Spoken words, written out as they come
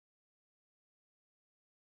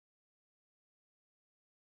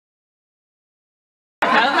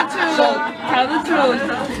Tell the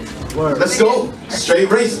truth. Let's go.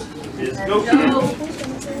 Straight racing. Let's go.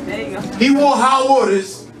 There you go. He wore high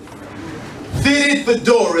waters, fitted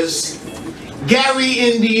fedoras,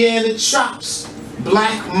 Gary, Indiana chops,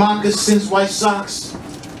 black moccasins, white socks.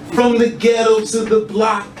 From the ghetto to the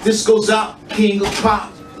block, this goes out, king of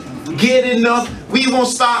pop. Get enough, we won't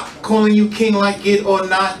stop calling you king like it or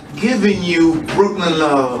not. Giving you Brooklyn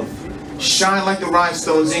love. Shine like the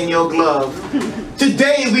rhinestones in your glove.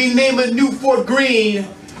 Today we name a new Fort Greene.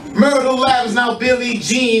 Myrtle Labs now Billie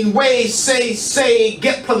Jean. Way, say,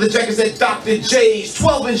 get pleather jackets at Dr. J's.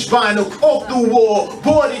 12-inch vinyl, off the wall.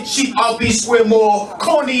 Boarded cheap, I'll be square mall.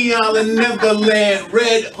 Coney Island, Neverland.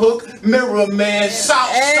 Red Hook, Mirror Man.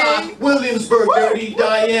 Southside, Williamsburg. Dirty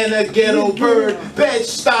Diana, Ghetto Bird.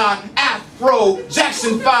 Bed-Stuy, Afro.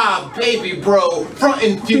 Jackson 5, baby bro.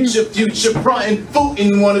 Frontin', future, frontin'.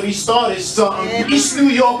 Footin', wanna be started something. East New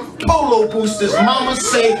York, Polo Boosters. Mama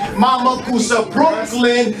say, Mama Goosa.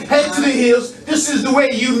 Brooklyn. Head to the hills, this is the way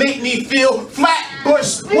you make me feel.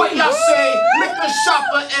 Flatbush, what y'all say? Liquor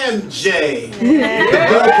shopper MJ. The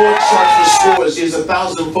Billboard charts for scores is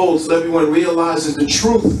 1,000 volts so everyone realizes the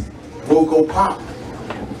truth will go pop.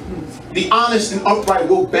 The honest and upright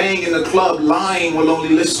will bang in the club. Lying will only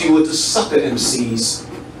list you with the sucker MCs.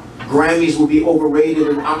 Grammys will be overrated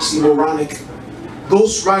and oxymoronic.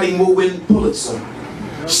 Ghostwriting will win Pulitzer.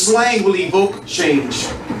 Slang will evoke change.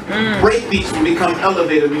 Breakbeats will become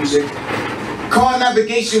elevator music. Car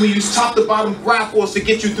navigation will use top-to-bottom graph force to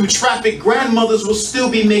get you through traffic. Grandmothers will still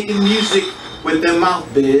be making music with their mouth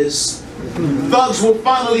biz. Thugs will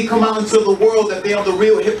finally come out into the world that they are the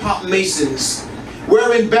real hip-hop masons.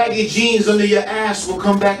 Wearing baggy jeans under your ass will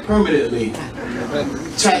come back permanently.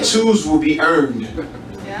 Tattoos will be earned.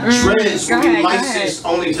 Dreads will be licensed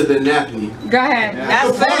only to the nappy. Go ahead.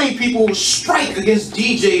 The party people will strike against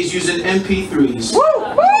DJs using MP3s.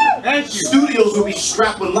 Studios will be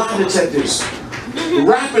strapped with lie detectors.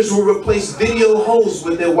 Rappers will replace video hosts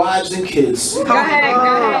with their wives and kids. Go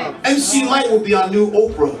ahead. MC Light will be our new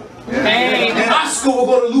Oprah. And Oscar will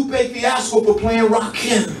go to Lupe Fiasco for playing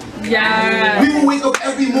Rakim. Yeah. We will wake up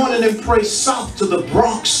every morning and pray south to the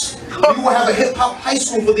Bronx. We will have a hip-hop high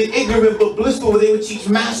school for the ignorant but blissful where they would teach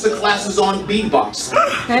master classes on beatbox.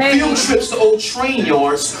 Field trips to old train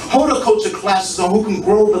yards. Horticulture classes on who can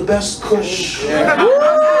grow the best kush.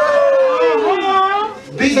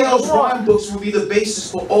 Big L's rhyme books will be the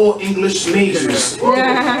basis for all English majors.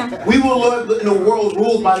 We will live in a world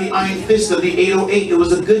ruled by the iron fist of the 808. It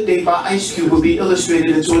Was a Good Day by Ice Cube will be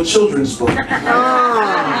illustrated into a children's book.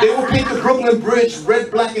 They will paint the Brooklyn Bridge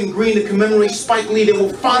red, black, and green to commemorate Spike Lee. There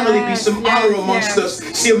will finally be some honor amongst us.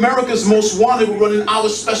 See, America's Most Wanted will run an hour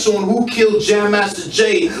special on who killed Jam Master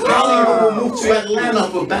Jay. Hollywood will move to Atlanta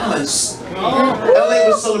for balance. LA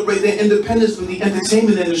will celebrate their independence from the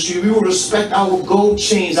entertainment industry. We will respect our gold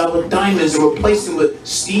chains, our diamonds, and replace them with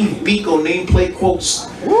Steve Biko nameplate quotes.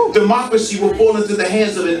 Democracy will fall into the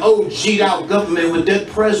hands of an OG'd out government where Dead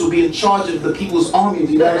Prez will be in charge of the People's Army of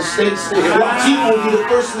the United States. Latifah will be the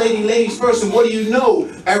first lady, ladies first, and what do you know?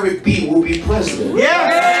 Eric B will be president.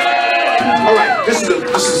 Yeah. All right, this is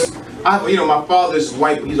you know, my father's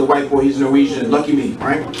white. He's a white boy. He's Norwegian. Lucky me,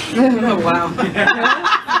 right? Oh, wow.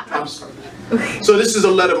 I'm sorry. So this is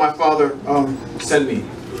a letter my father sent me.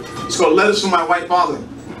 It's called Letters from My White Father.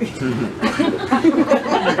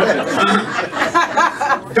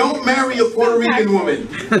 Don't marry a Puerto Rican woman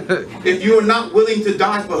if you are not willing to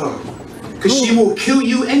die for her, because she will kill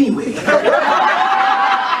you anyway.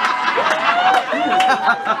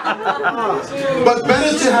 But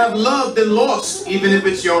better to have loved than lost, even if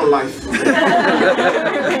it's your own life.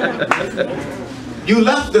 You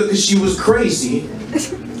left her because she was crazy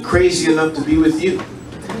enough to be with you.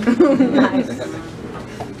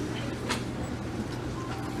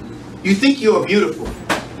 You think you're beautiful,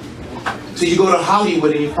 so you go to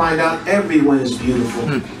Hollywood and you find out everyone is beautiful.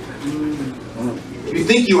 You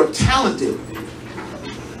think you are talented,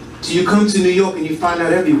 so you come to New York and you find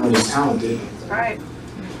out everyone is talented. Right.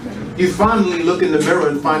 You finally look in the mirror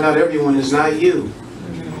and find out everyone is not you.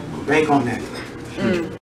 Bank on that.